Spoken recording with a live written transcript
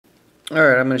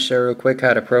Alright, I'm going to show real quick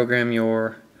how to program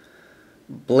your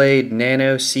blade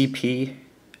Nano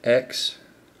cpx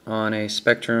on a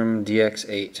Spektrum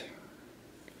dx8.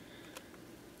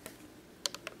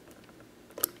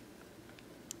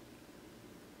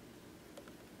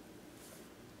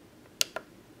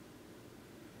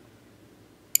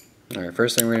 Alright,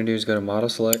 first thing we're going to do is go to model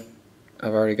select.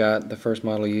 I've already got the first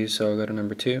model used, so I'll go to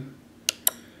number 2.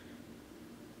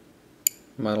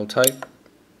 Model type,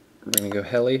 we're going to go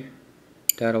heli.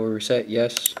 Data will reset,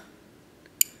 yes.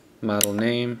 Model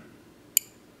name.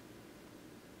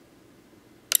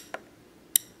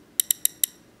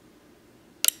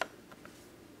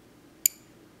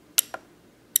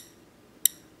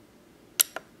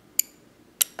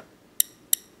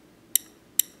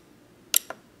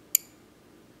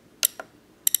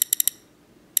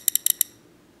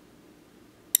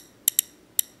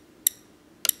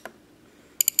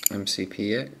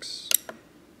 cpx.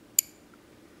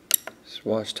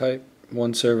 Swatch type,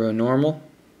 1 servo normal.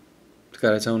 It's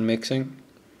got its own mixing.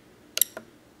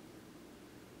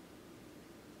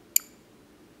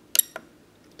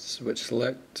 Switch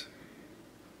select.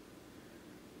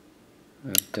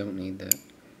 I don't need that.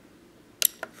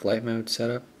 Flight mode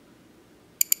setup.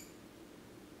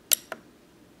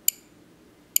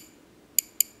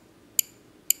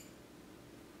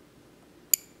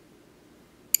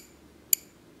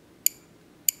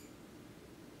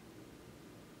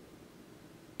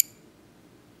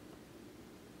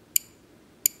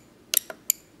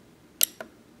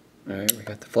 Alright, we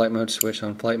got the flight mode switch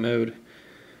on flight mode.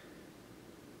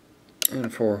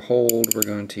 And for hold, we're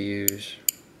going to use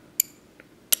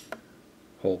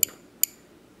hold.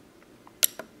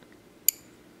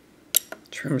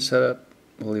 Trim setup,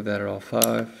 we'll leave that at all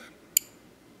 5.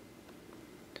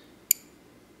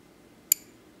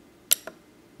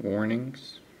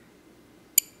 Warnings.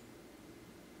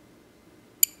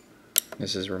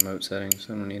 This is remote settings,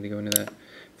 so I don't need to go into that.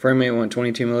 Frame rate, we want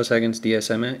 22 milliseconds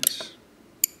DSMX.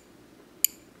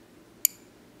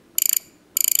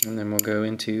 And then we'll go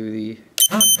into the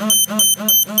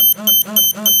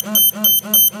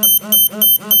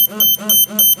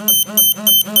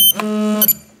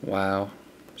wow,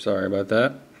 sorry about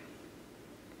that.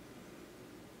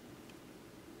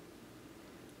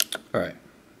 Alright,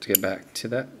 let's get back to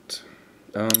that.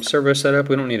 Servo setup,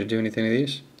 we don't need to do anything to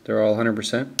these. They're all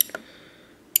 100%.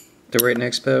 The rate and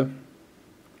expo.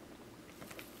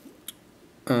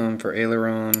 For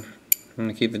Aileron, I'm going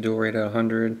to keep the dual rate at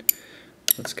 100.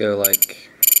 Let's go like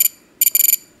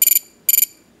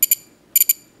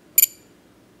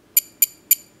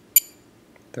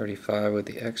 35 with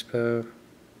the expo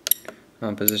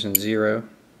on position 0.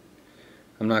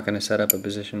 I'm not going to set up a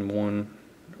position 1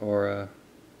 or a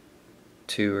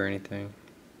 2 or anything.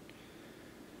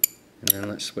 And then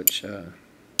let's switch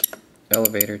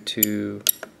elevator to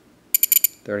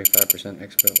 35%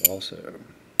 expo also.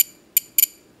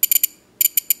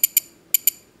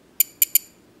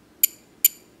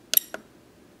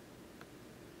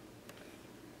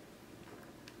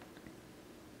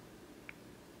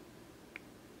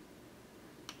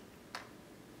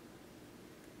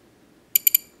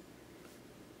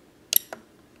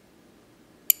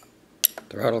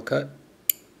 Throttle cut.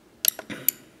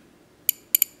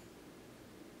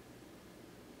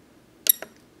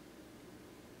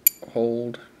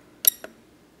 Hold.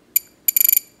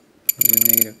 Do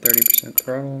negative 30%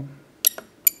 throttle.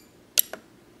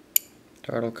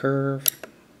 Throttle curve.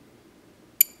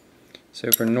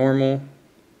 So for normal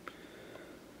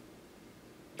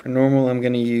I'm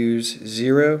going to use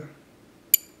 0.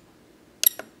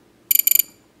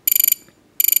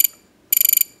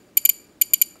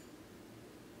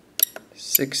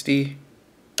 $60,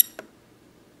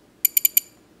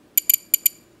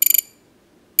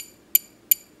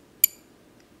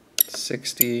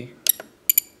 60,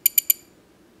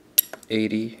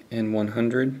 80, and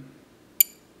 100.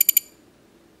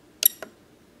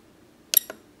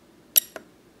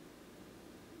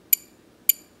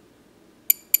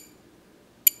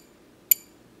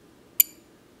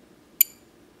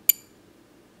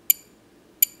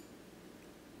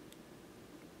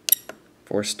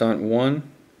 For stunt 1,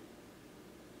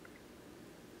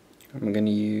 I'm going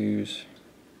to use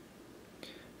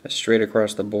a straight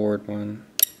across the board one.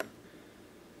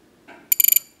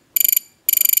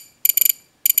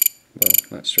 Well,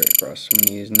 not straight across. I'm going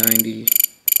to use 90.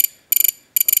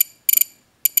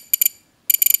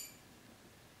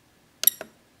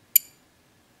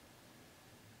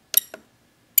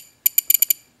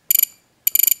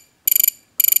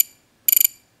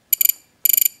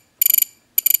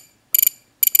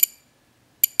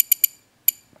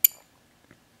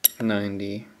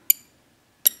 $90,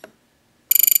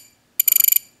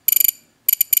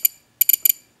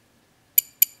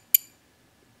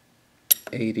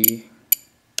 80,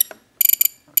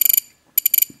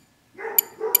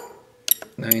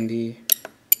 90,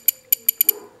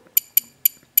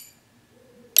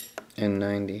 and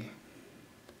 90.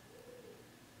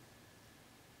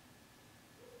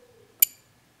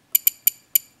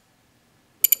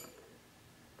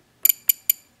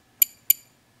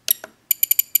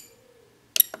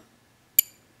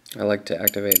 I like to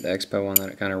activate the expo one that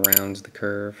it kind of rounds the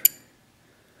curve.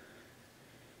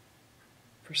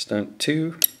 For stunt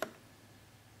 2,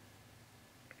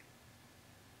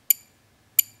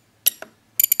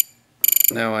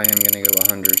 now I am going to go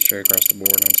 100 straight across the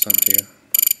board on stunt 2.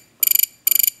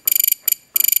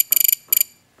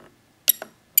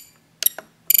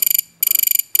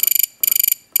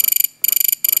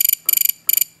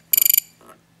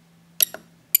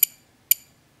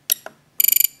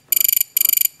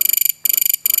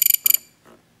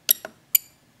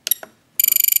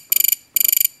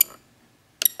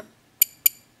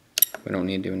 We don't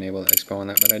need to enable the expo on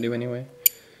that, but I do anyway.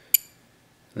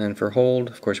 And then for hold,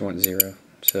 of course you want 0.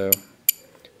 So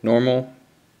normal,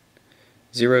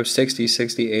 0, 60,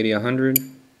 60, 80, 100.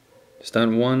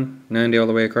 Stunt 1, 90 all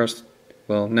the way across.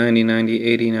 Well, 90, 90,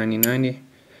 80, 90, 90.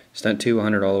 Stunt 2,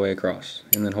 100 all the way across.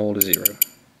 And then hold is 0.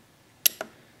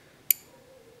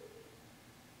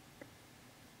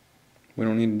 We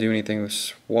don't need to do anything with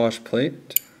swash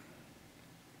plate,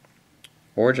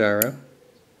 or gyro,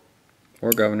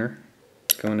 or governor.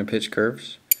 Let's go into pitch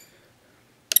curves.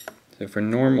 So for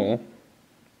normal,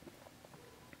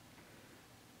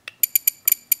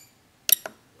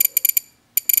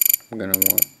 I'm going to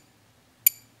want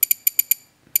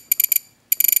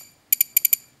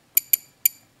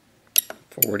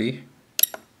 40,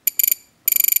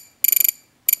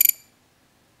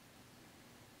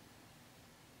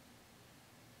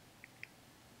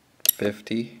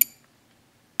 50,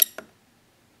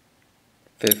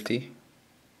 50,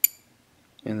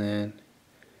 and then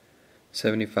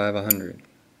 75, 100.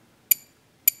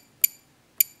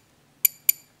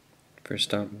 For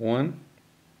stunt 1,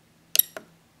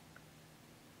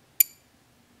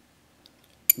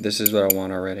 this is what I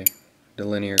want already, the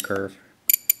linear curve.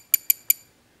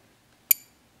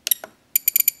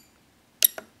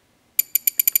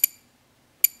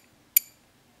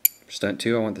 For stunt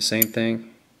 2, I want the same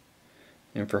thing,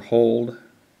 and for hold,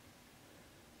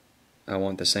 I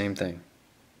want the same thing.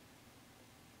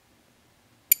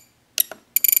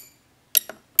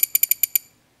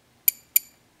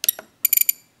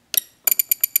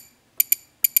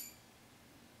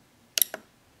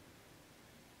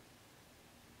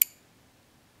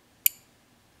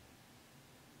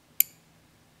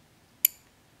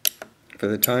 For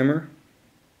the timer,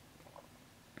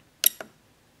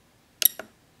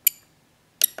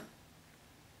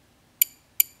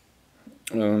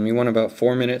 you want about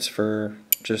 4 minutes for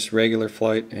just regular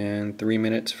flight and 3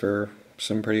 minutes for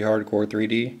some pretty hardcore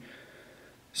 3D.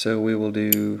 So we will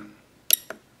do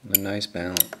a nice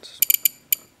balance.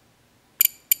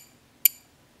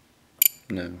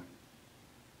 No.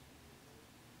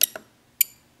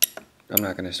 I'm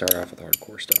not going to start off with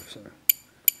hardcore stuff, so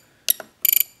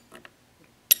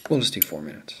we'll just do 4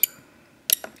 minutes.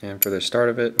 And for the start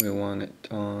of it, we want it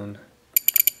on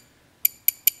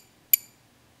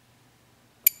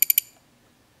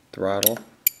throttle.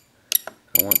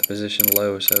 I want the position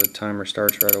low so the timer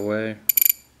starts right away.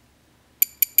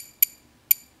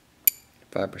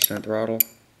 5% throttle.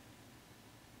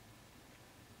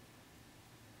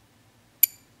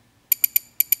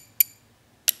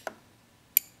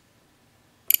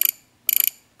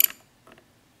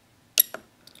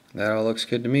 That all looks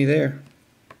good to me there.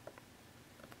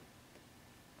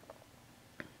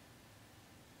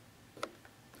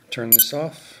 Turn this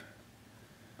off.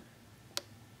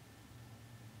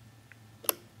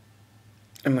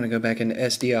 I'm going to go back into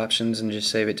SD options and just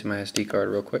save it to my SD card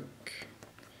real quick.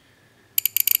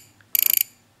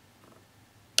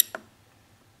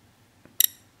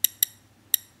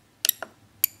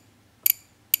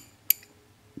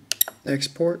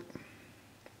 Export.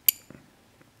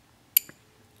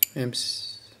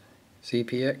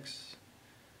 cpx.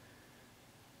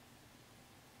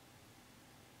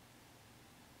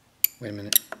 Wait a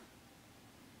minute.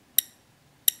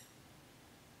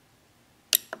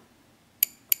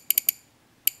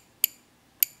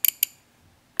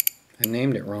 I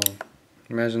named it wrong.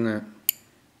 Imagine that.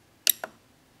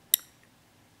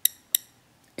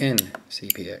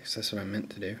 cpx. That's what I meant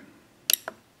to do.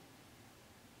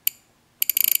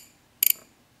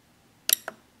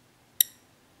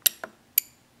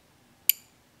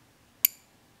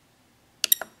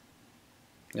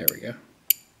 There we go.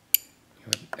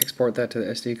 Export that to the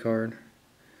SD card.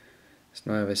 So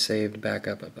now I have a saved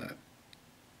backup of that.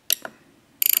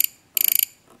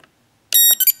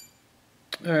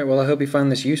 Alright, well I hope you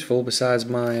find this useful besides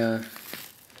my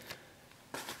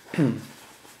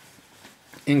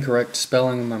incorrect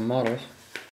spelling of my models.